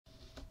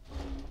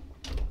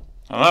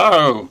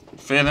Hello,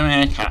 Fear the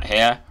Meerkat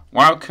here.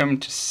 Welcome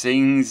to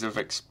Scenes of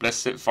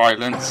Explicit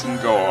Violence and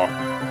Gore.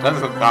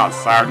 Doesn't that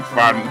sound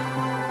fun?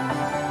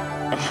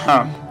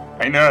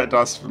 I know it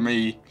does for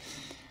me.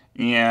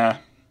 Yeah,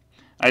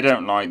 I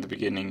don't like the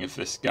beginning of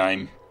this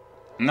game.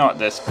 Not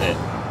this bit,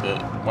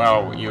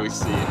 well, you'll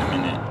see in a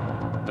minute.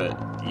 But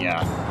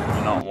yeah,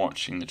 you're not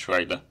watching the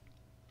trailer.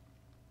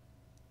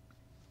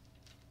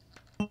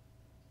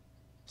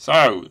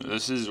 So,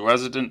 this is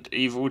Resident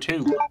Evil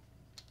 2.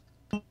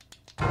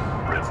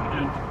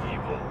 Resident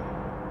Evil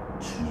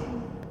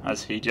 2.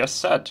 As he just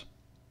said.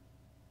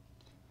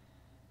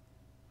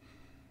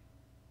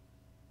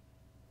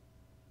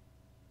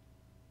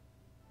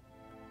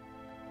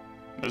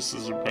 This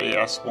is a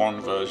PS1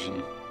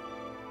 version.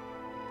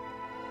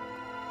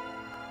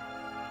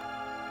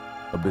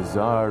 A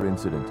bizarre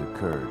incident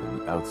occurred in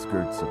the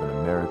outskirts of an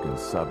American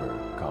suburb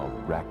called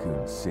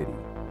Raccoon City.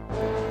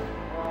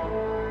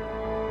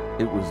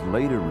 It was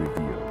later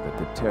revealed that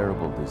the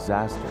terrible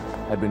disaster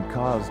had been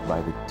caused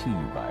by the T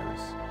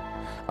virus,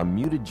 a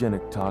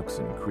mutagenic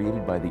toxin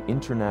created by the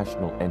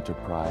international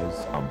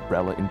enterprise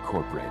Umbrella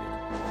Incorporated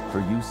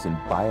for use in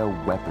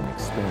bioweapon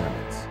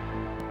experiments.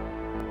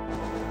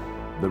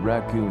 The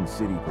Raccoon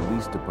City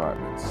Police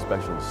Department's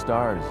Special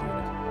Stars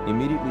Unit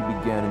immediately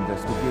began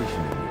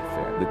investigation in the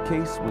affair. The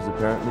case was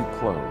apparently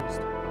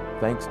closed,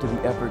 thanks to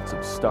the efforts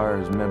of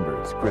STARS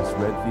members Chris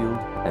Redfield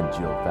and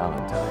Jill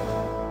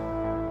Valentine.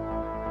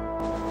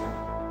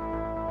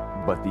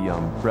 But the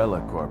Umbrella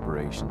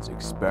Corporation's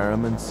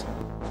experiments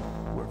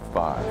were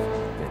far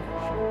from finished.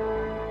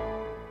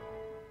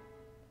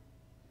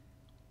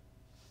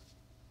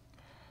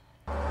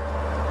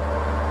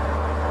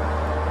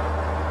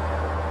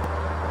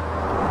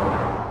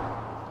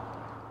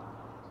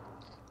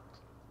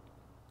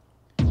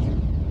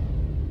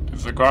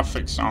 If the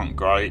graphics aren't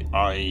great,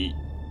 I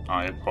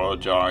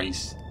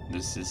apologize.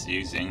 This is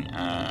using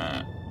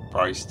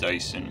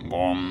PlayStation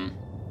 1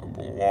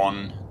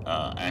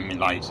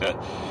 emulator,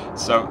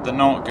 so they're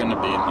not going to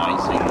be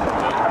amazing,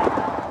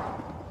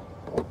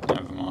 but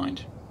never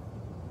mind.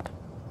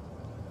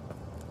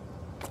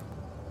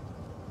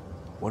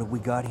 What have we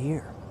got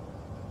here?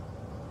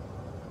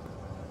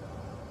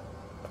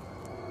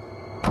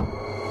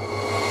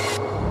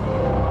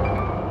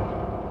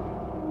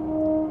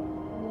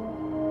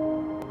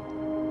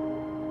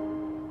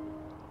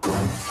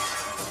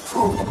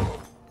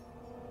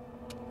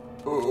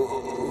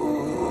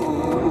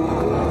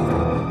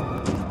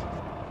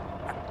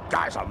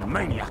 Guy's a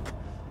maniac.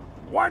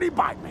 Why'd he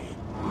bite me?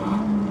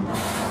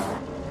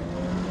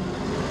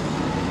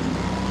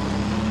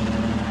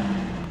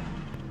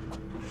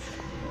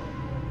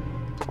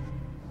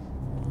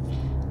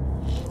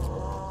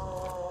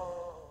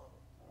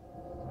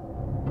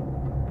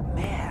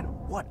 Man,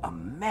 what a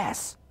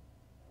mess.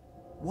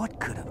 What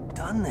could have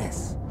done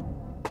this?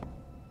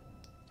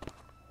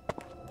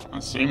 I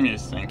assume you're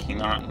thinking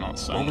that, not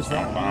saying it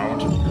out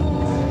loud.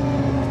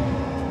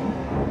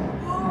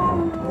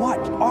 What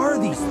are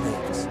these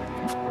things?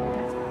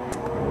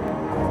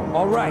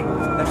 All right,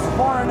 that's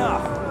far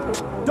enough.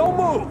 Don't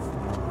move!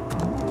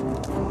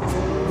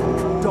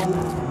 Don't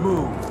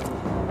move.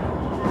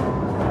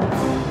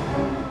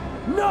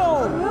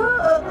 No!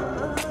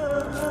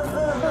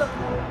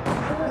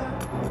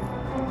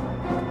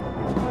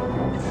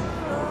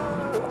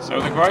 So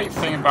the great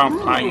thing about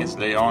playing as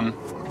Leon,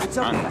 What's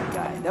up with that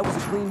guy? That was a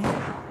clean hit.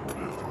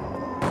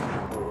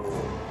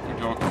 we'll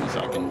talk in a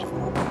second. I'm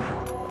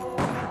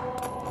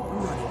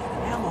running out of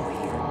ammo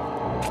here.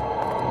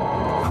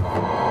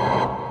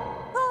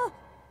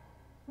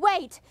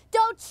 Wait!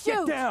 Don't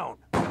shoot! Get down!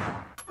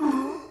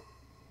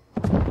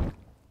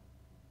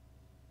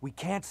 We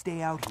can't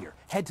stay out here.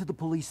 Head to the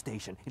police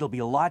station. It'll be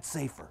a lot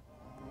safer.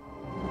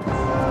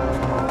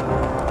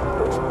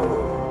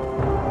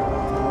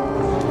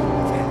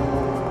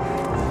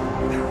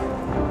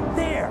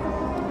 There!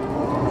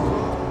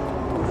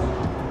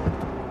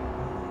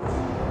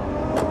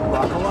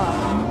 Buckle up.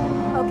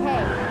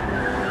 Okay.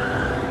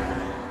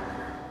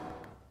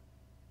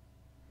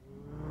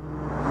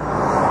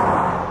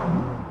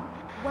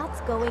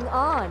 What's going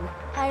on?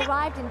 I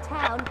arrived in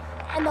town,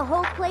 and the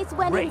whole place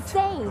went Great.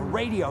 insane. The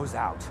radio's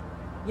out.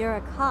 You're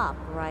a cop,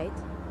 right?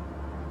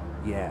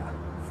 Yeah,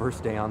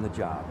 first day on the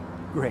job.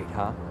 Great,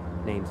 huh?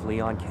 Name's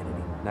Leon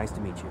Kennedy. Nice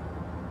to meet you.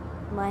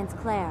 Mine's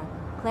Claire.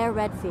 Claire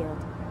Redfield.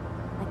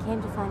 I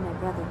came to find my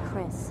brother,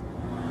 Chris.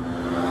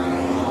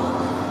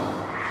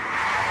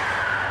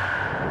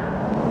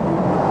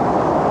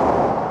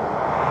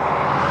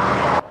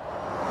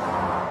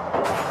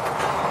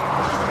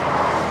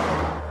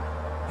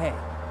 Hey,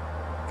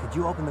 could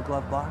you open the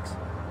glove box?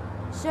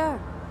 Sure.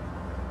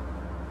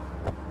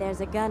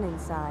 There's a gun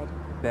inside.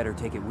 Better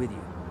take it with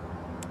you.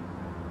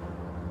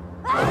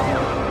 Look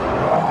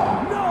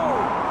out!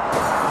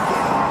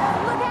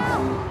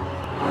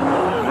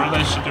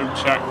 Really should have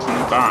checked in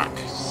the back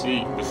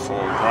seat before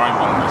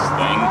driving this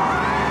thing.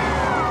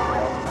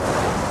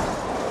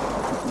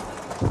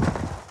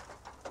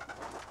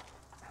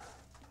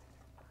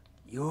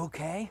 You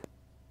okay?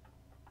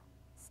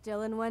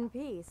 Still in one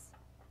piece.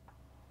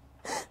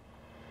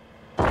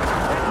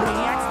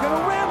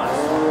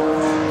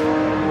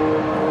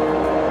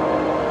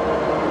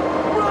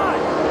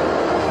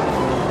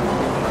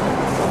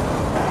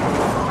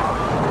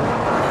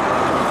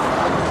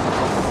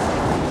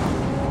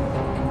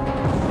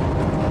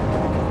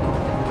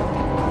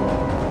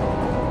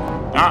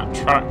 That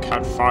track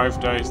had 5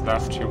 days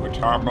left to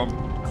retirement.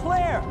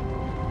 Claire!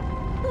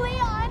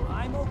 Leon!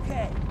 I'm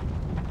okay.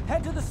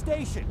 Head to the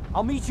station.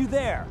 I'll meet you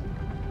there.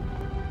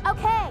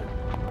 Okay.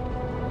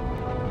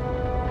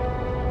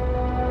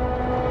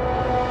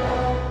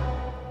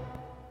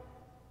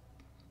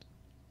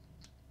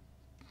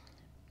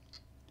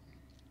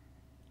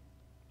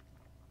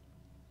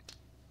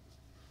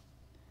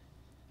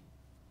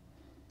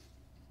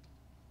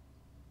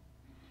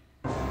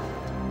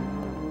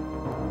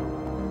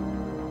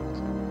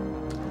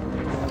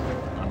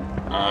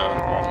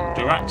 What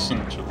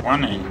direction to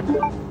run in?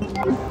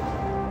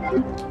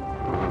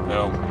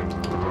 Bill.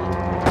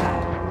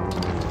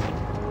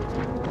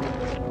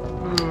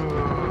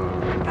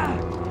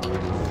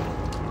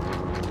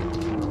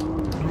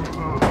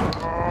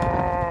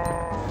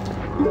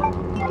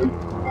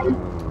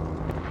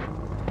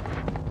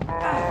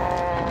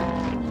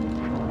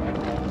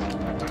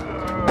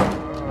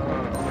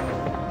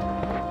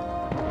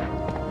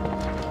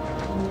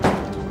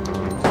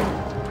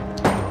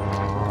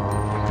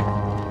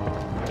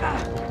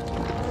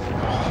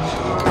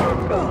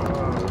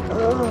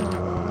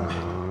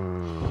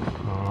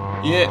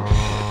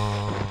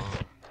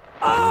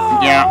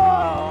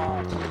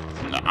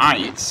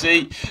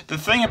 See, the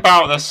thing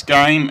about this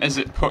game is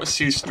it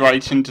puts you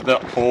straight into the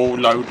whole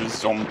load of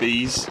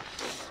zombies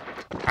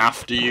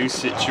after you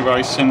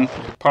situation.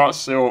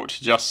 Perhaps they ought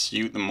to just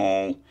shoot them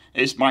all.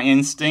 It's my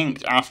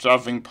instinct, after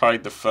having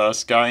played the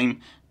first game,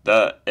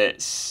 that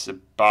it's a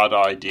bad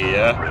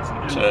idea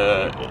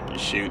to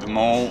shoot them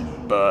all,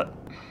 but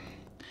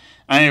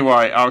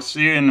anyway, I'll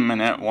see you in a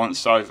minute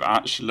once I've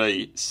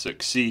actually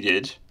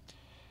succeeded.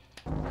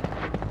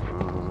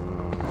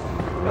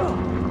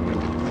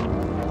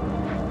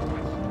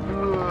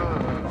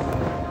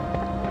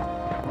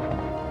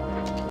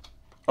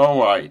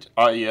 Alright,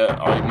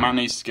 I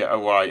managed to get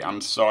away.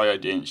 I'm sorry I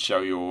didn't show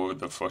you all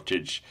the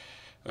footage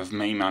of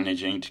me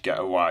managing to get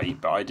away,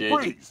 but I did.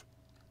 Freeze!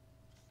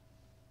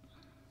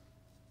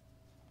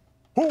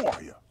 Who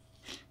are you?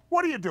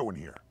 What are you doing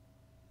here?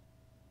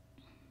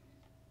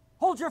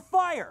 Hold your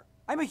fire!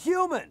 I'm a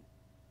human!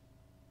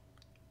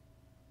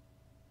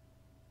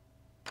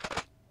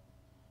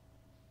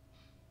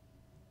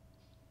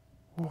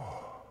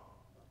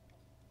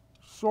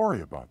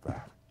 Sorry about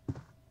that.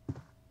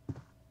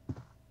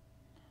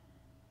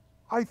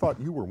 I thought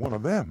you were one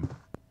of them.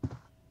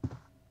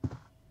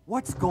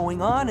 What's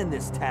going on in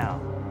this town?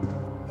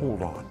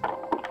 Hold on.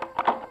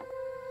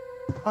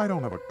 I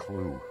don't have a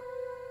clue.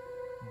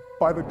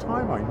 By the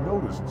time I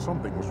noticed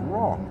something was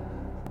wrong,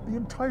 the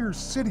entire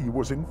city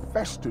was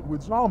infested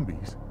with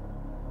zombies.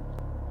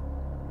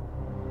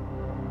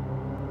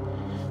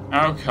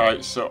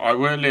 Okay, so I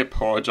really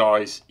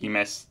apologise. You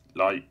missed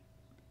like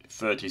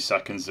 30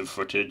 seconds of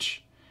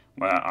footage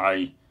where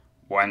I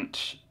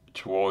went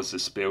towards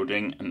this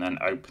building and then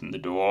opened the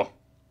door.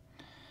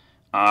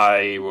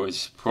 I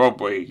was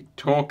probably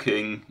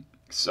talking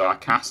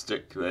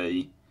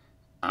sarcastically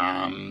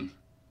in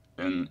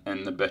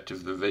the bit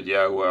of the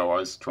video where I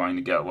was trying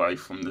to get away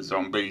from the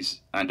zombies,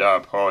 and I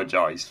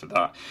apologise for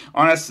that.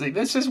 Honestly,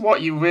 this is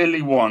what you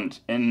really want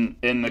in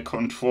the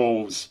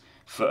controls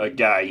for a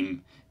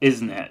game,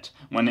 isn't it?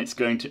 When it's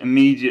going to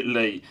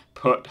immediately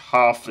put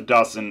half a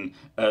dozen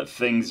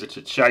things that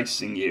are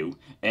chasing you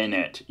in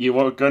it. You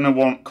are going to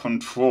want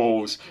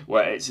controls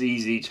where it's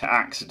easy to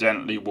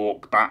accidentally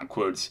walk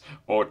backwards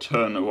or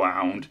turn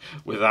around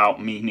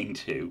without meaning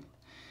to.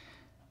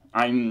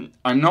 I'm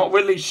not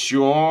really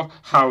sure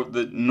how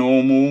the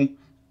normal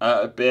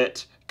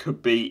bit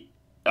could be.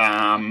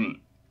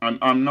 I'm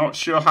not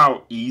sure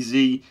how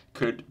easy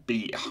could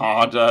be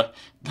harder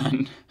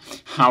than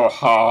how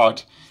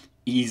hard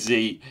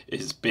easy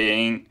is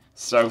being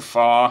so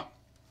far.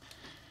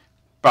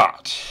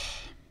 But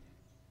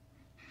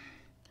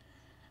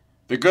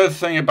the good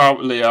thing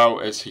about Leo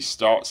is he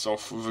starts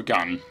off with a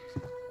gun.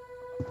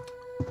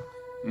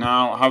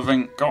 Now,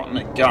 having gotten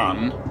a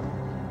gun,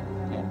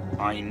 what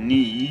I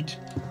need...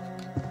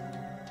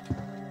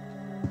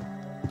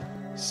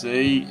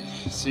 See,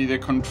 the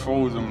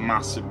controls are a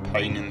massive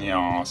pain in the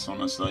arse,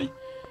 honestly.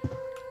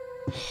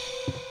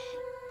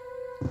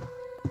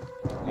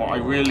 What I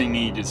really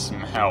need is some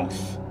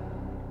health.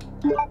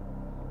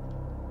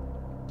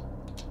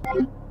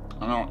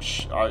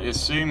 I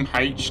assume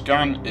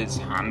H-gun is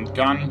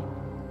handgun.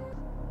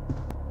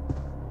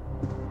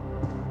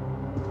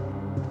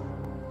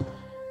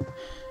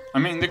 I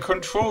mean, the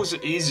controls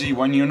are easy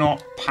when you're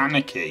not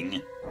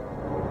panicking.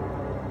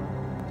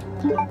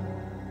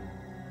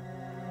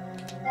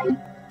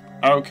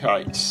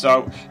 Okay,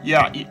 so,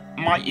 yeah,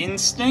 my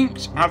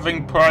instinct,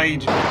 having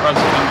played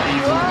Resident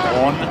Evil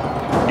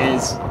 1,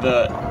 is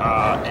that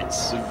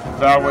it's a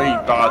very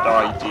bad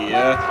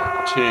idea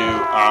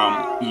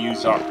to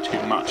use up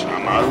too much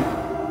ammo.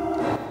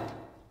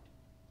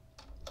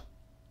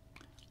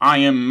 I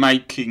am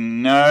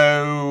making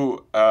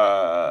no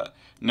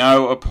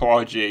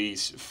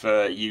apologies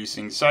for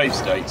using save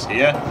states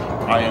here.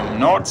 I am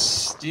not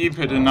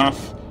stupid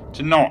enough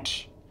to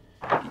not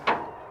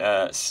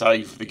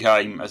save the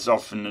game as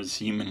often as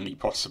humanly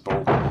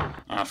possible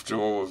after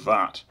all of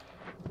that.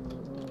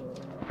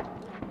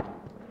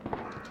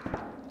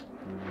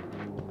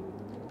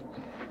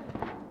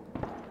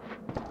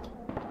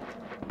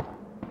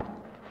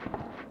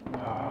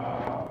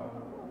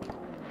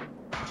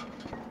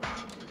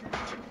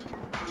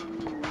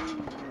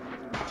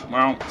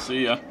 Well,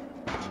 see ya.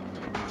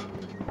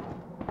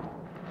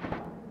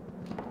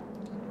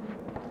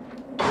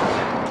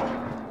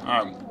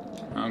 Oh,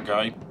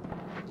 okay.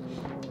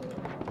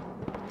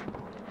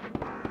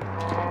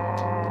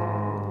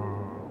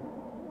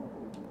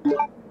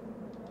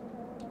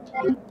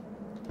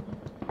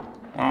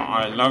 Well,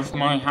 I love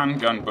my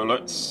handgun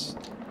bullets.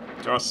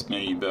 Trust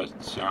me, but,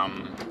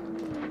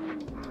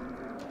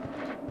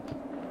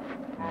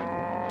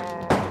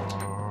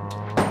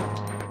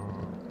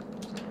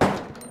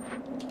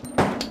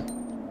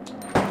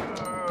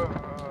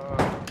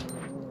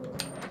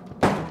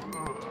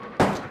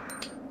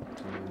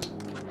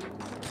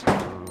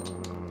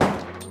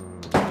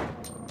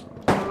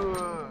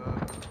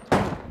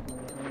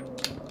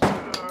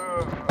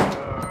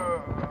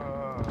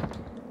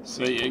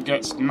 see, it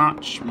gets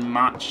much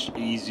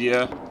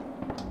easier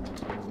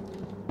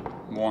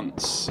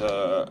once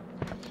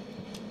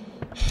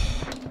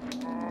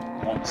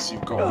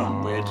you've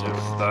gotten rid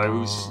of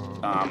those.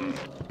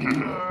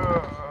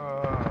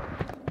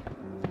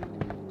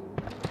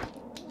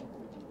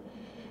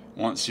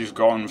 Once you've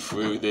gone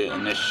through the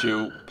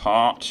initial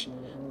part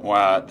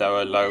where there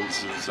are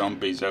loads of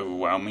zombies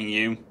overwhelming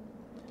you,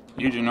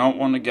 you do not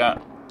want to get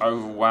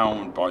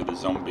overwhelmed by the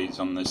zombies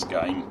on this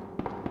game.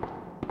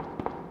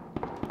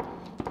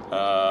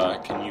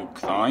 Can you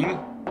climb?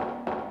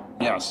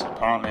 Yes,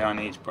 apparently I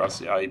need to press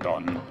the A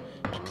button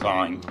to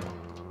climb.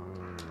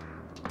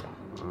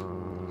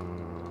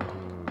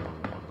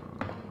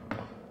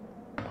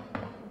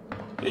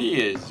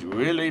 He is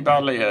really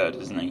badly hurt,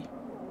 isn't he?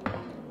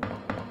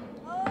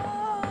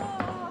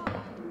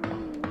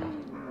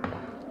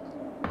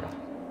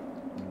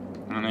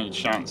 Any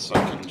chance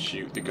I can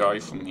shoot the guy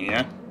from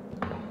here?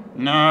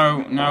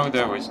 No, no,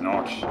 there is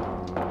not.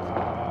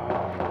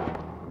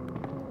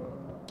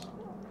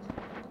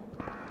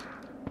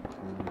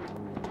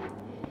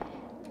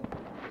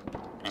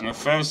 In the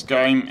first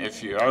game,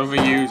 if you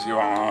overuse your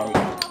ammo,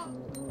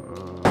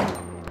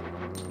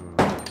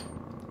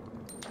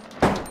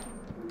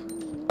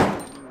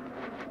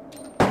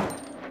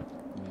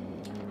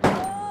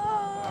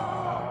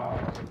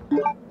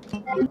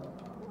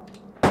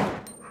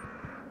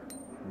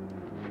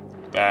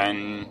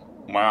 then,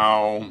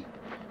 well,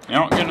 you're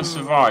not going to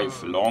survive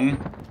for long.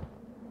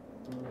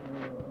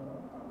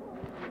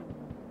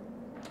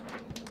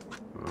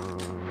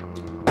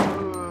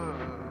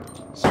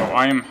 So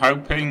I am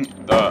hoping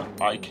that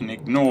I can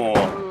ignore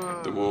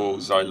the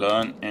rules I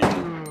learnt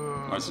in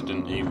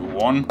Resident Evil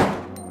 1.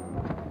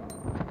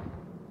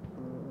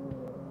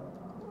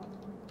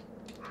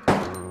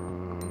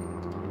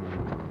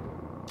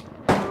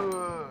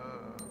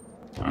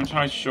 Haven't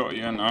I shot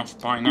you enough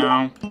by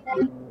now?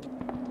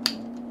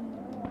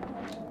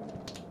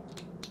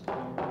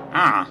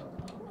 Ah,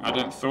 I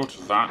hadn't thought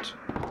of that.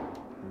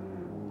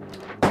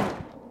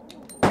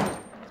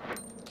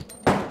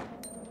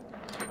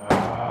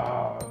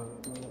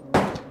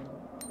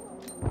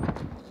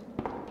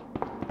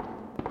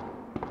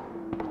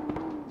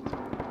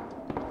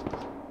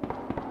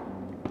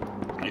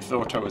 I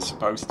thought I was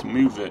supposed to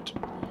move it,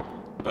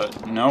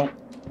 but no.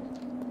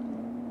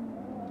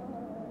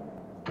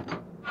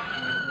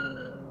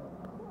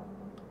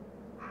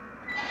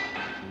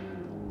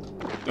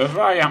 They're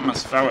very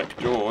atmospheric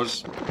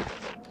doors.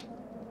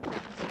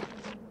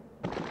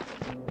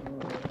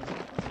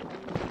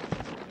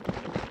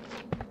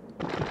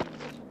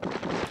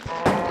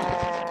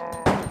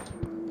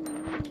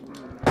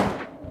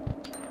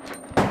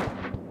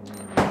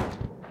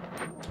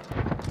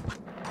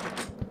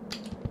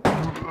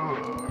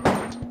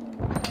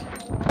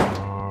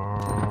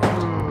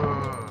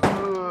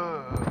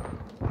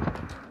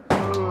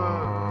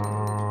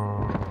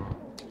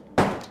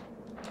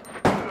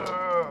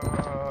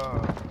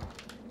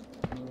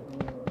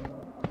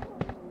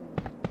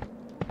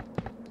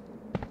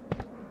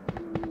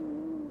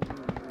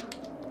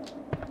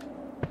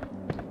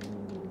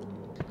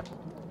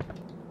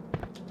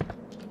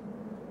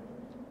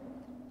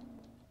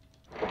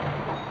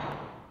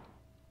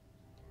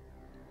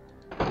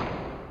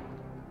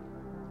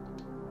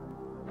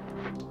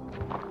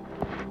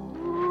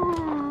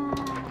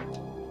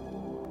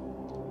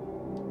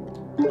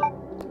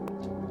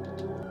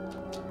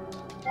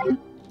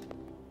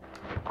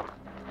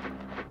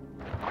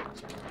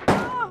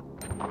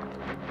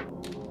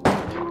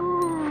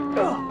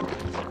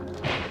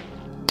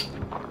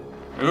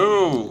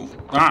 Ooh,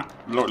 that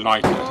looked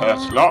like it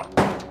hurt a lot.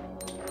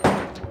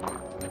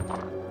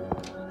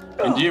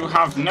 And you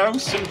have no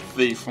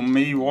sympathy for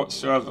me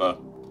whatsoever.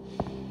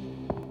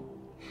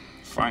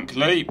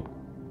 Frankly.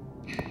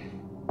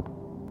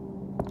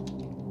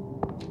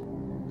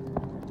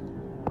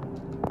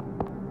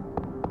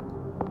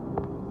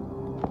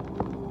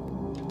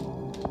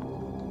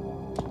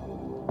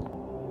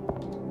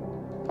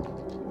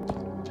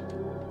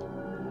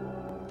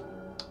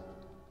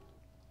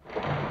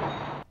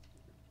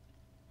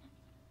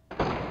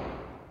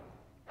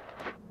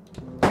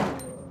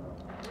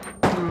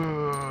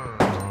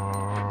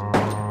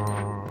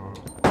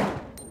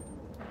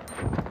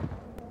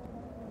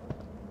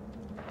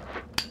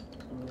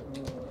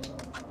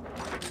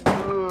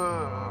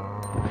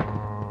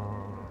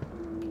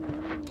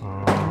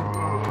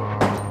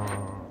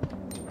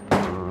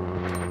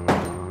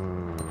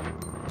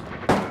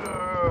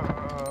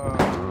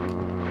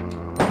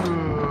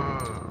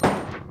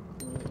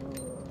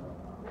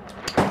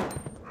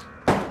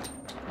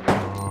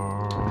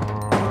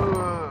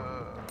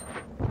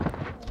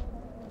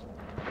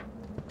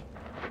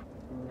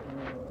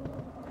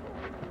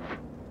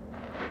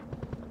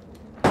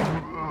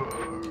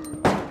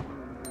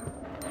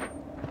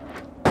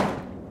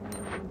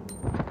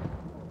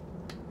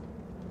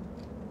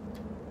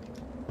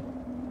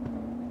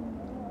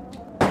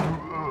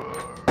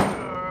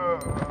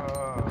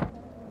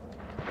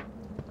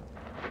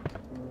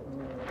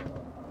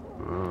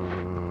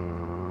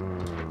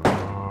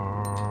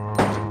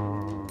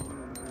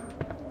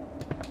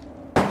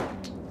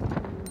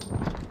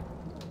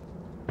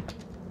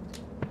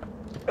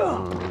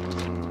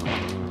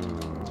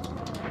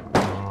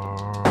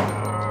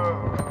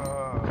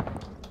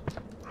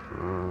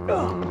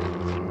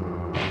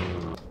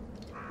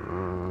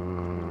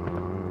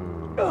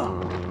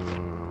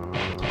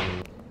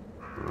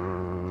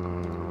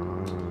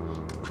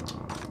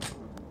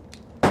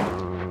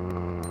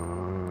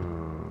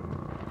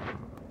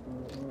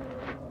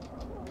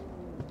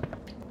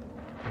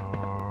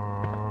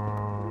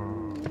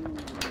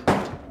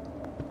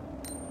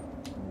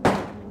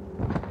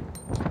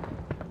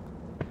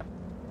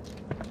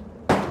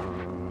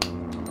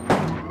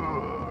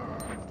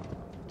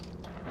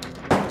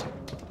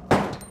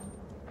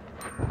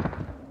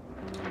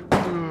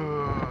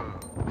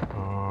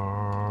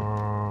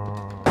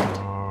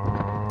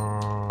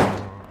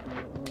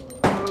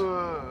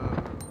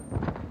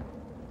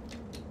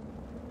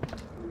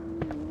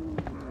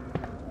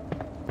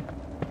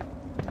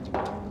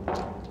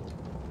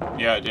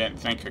 Yeah, I didn't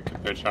think I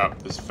could put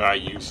up this very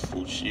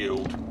useful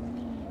shield.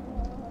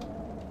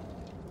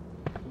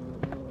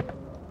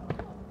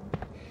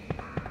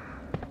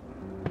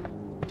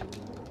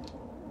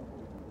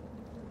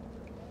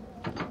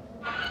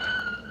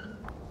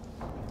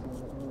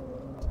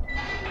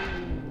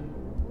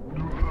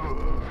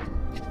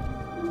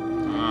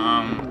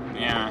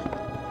 Yeah.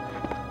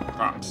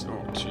 Perhaps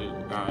ought to,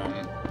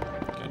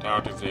 get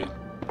out of here.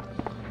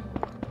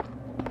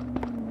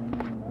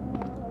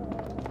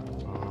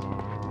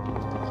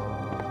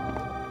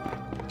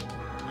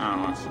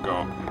 Oh, I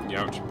forgot. You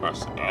have to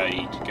press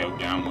A to go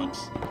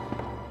downwards.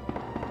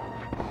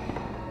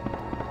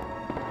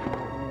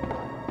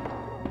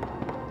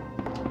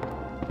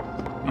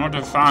 Not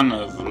a fan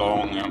of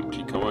long,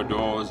 empty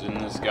corridors in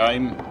this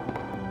game,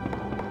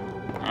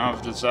 I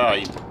have to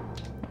say.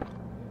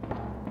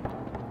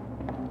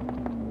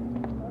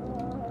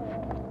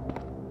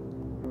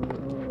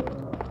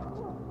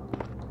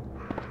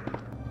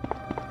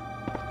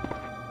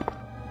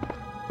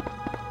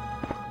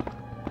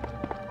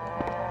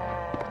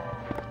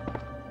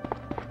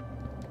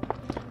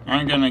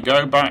 I'm gonna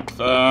go back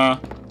there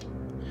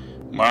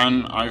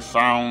when I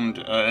found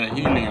a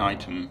healing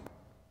item.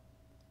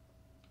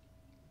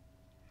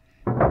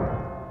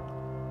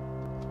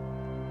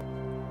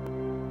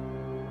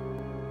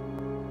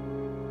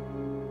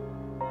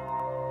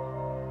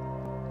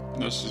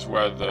 This is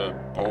where the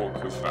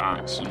bulk of the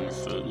action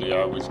for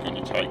Leo is going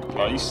to take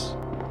place.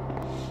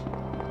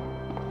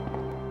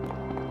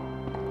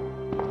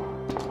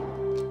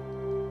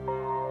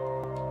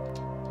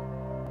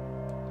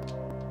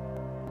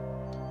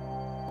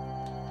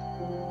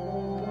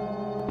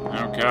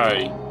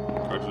 Okay,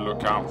 got to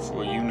look out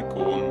for a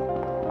unicorn.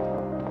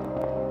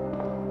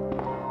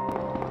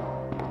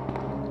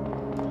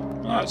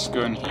 Let's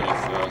go in here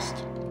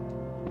first.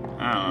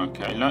 Oh,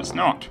 okay, let's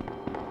not.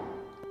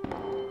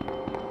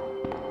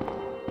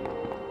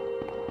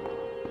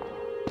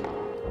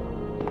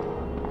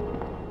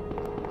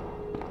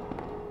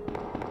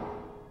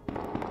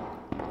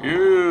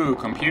 Ooh,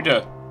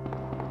 computer.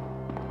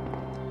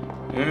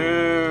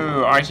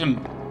 Ooh,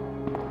 item.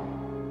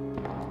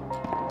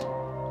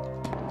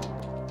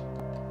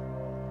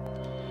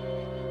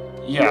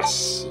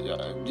 Yes,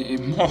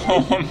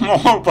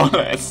 more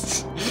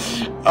bullets.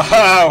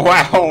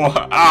 Wow.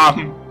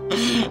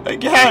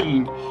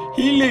 Again,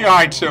 healing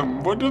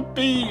item would have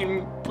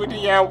been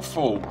pretty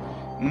helpful.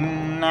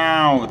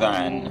 Now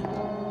then,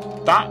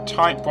 that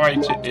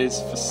typewriter is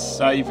for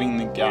saving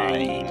the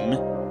game.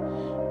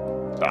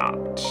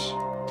 But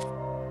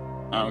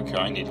okay,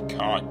 I need a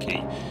card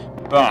key.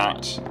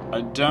 But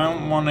I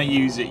don't want to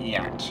use it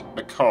yet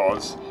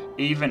because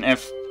even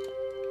if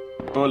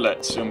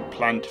bullets are in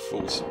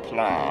plentiful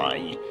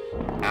supply,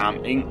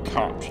 ink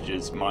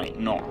cartridges might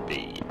not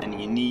be, and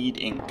you need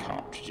ink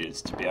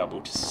cartridges to be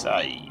able to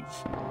save.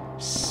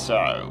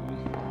 So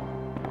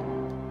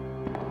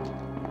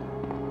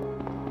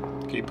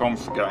keep on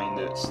forgetting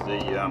that it's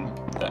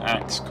the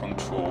X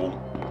control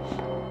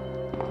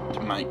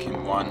to make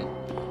him run.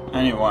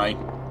 Anyway,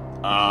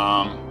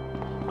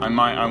 I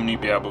might only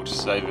be able to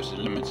save it a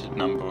limited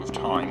number of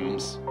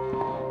times.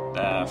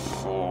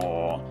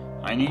 Therefore,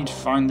 I need to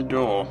find the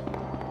door.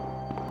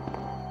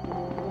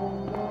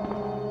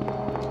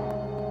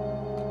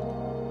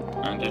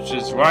 And it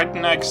is right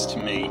next to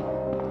me.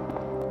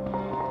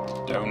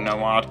 Don't know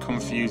what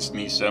confused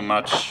me so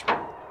much.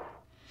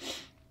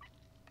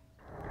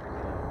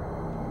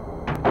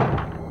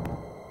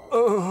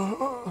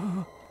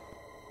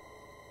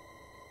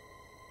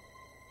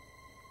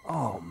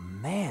 Oh,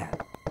 man.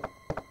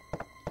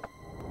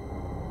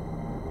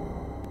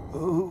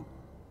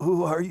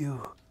 Who are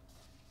you?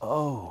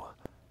 Oh,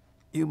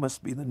 you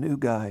must be the new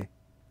guy.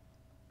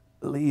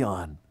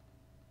 Leon.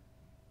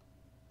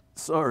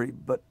 Sorry,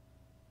 but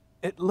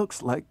it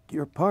looks like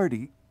your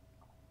party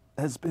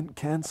has been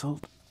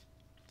canceled.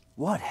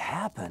 What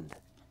happened?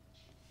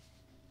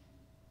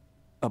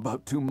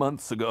 About 2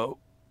 months ago,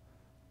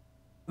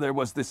 there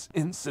was this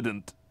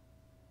incident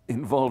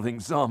involving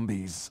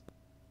zombies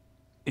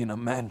in a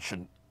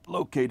mansion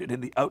located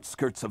in the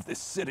outskirts of this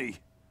city.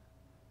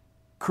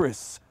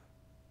 Chris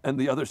and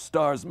the other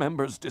STARS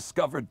members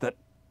discovered that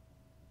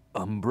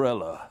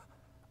Umbrella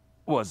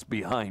was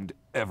behind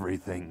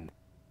everything.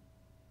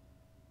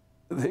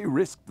 They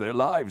risked their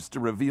lives to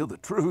reveal the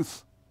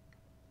truth,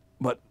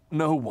 but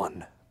no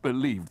one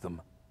believed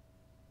them.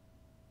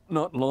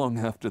 Not long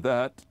after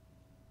that,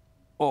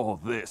 all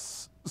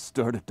this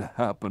started to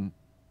happen.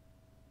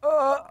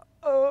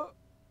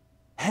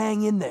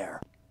 Hang in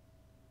there.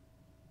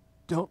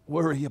 Don't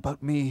worry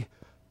about me.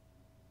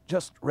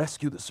 Just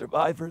rescue the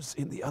survivors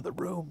in the other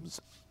rooms.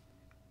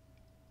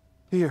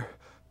 Here,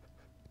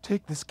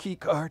 take this key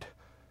card.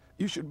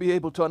 You should be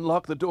able to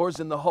unlock the doors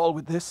in the hall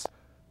with this.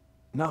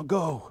 Now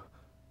go.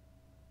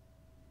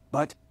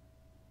 But...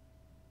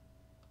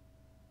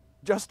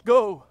 just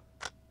go.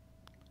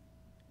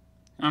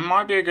 That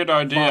might be a good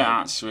idea,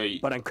 Fine. actually.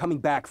 But I'm coming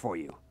back for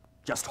you.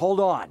 Just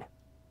hold on.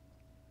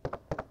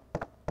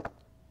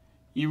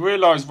 You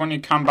realise when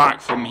you come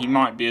back from he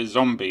might be a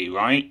zombie,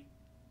 right?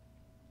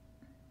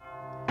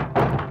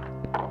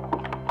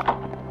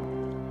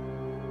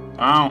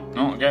 Oh,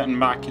 not getting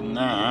back in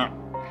there.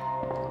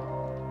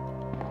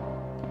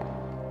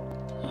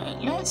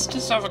 Let's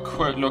just have a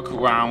quick look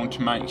around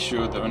to make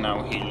sure there are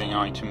no healing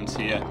items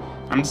here.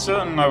 I'm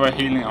certain there are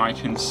healing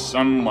items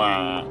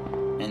somewhere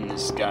in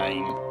this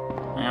game.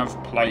 I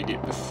have played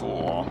it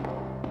before.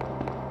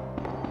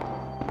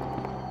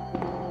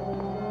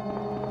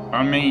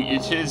 I mean,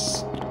 it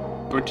is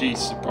pretty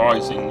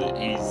surprising that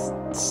he's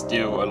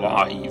still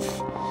alive.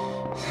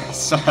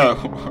 So,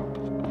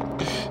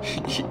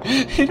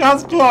 he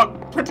does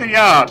block pretty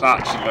hard,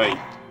 actually.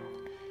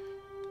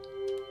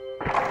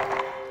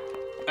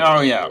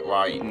 Oh yeah,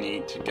 right,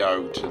 need to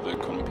go to the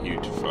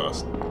computer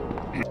first.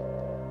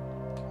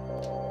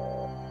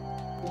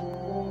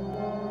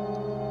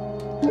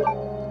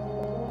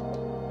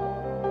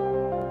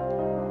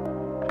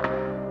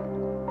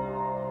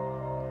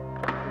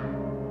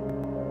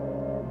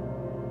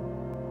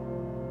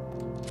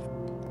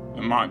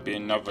 There might be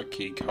another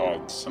key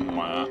card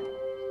somewhere.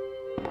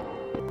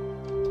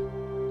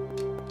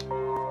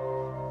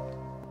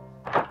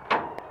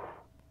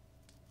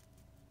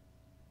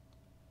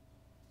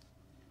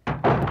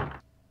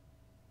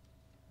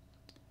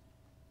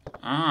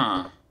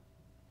 Ah,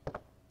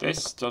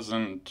 this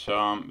doesn't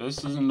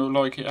look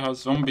like it has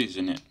zombies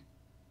in it.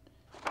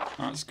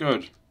 That's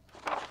good.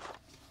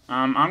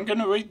 I'm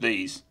gonna read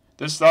these.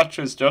 This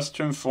letter is just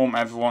to inform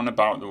everyone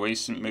about the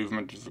recent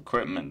movement of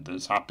equipment that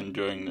has happened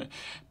during the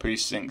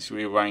precinct's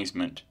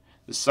rearrangement.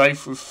 The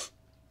safe with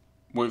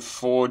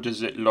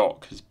 4-digit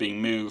lock has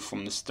been moved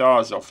from the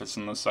STARS office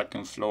on the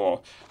 2nd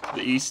floor to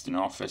the Eastern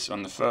office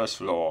on the 1st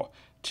floor.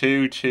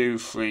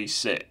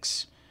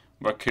 2236.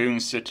 Raccoon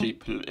City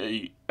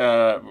Police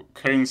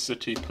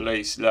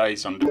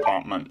Liaison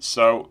Department.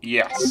 So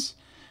yes,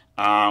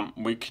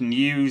 we can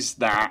use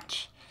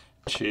that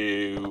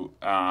to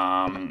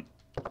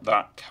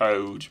that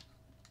code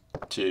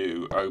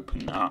to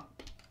open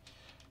up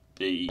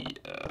the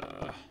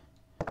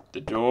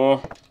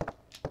door.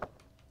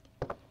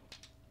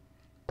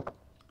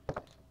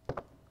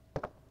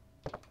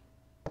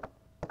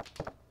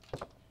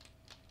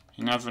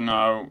 You never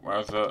know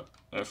whether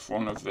if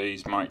one of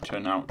these might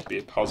turn out to be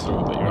a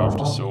puzzle that you have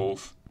to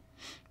solve.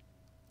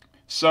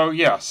 So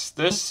yes,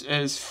 this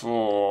is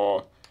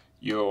for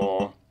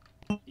your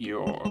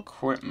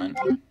equipment,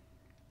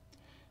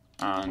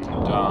 and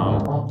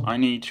I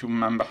need to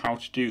remember how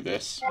to do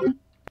this.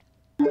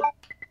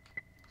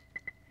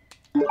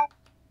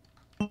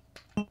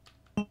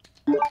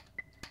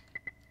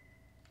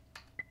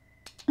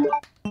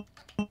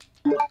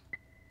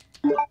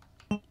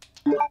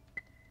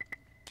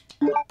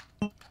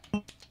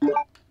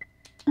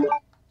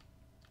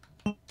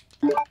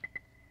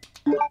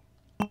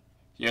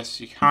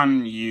 Yes, you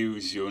can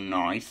use your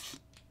knife.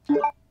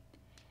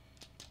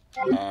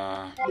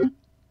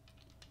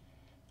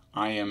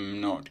 I am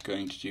not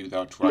going to do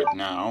that right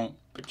now,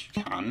 but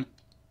you can.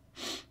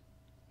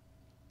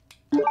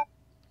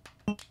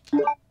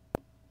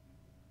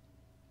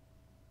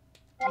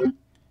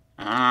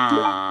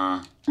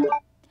 Ah.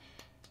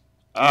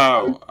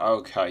 Oh,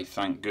 okay,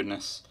 thank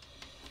goodness.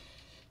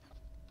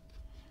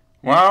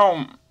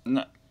 Well,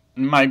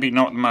 maybe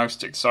not the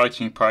most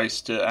exciting place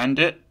to end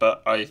it,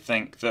 but I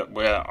think that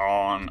we're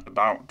on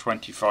about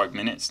 25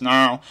 minutes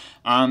now,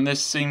 and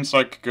this seems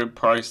like a good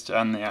place to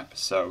end the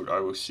episode. I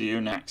will see you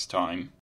next time.